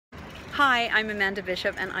Hi, I'm Amanda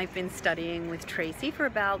Bishop and I've been studying with Tracey for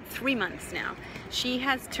about 3 months now. She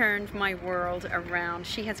has turned my world around.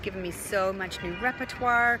 She has given me so much new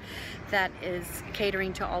repertoire that is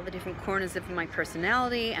catering to all the different corners of my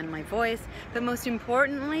personality and my voice, but most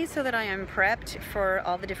importantly so that I am prepped for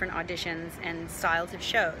all the different auditions and styles of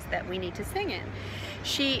shows that we need to sing in.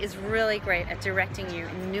 She is really great at directing you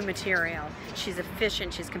in new material. She's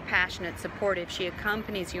efficient, she's compassionate, supportive. She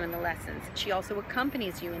accompanies you in the lessons. She also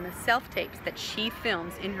accompanies you in the self-tapes that she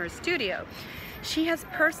films in her studio. She has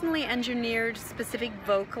personally engineered specific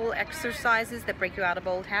vocal exercises that break you out of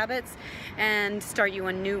old habits and start you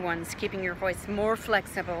on new ones, keeping your voice more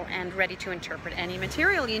flexible and ready to interpret any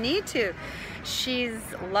material you need to. She's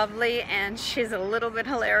lovely and she's a little bit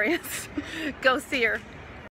hilarious. Go see her.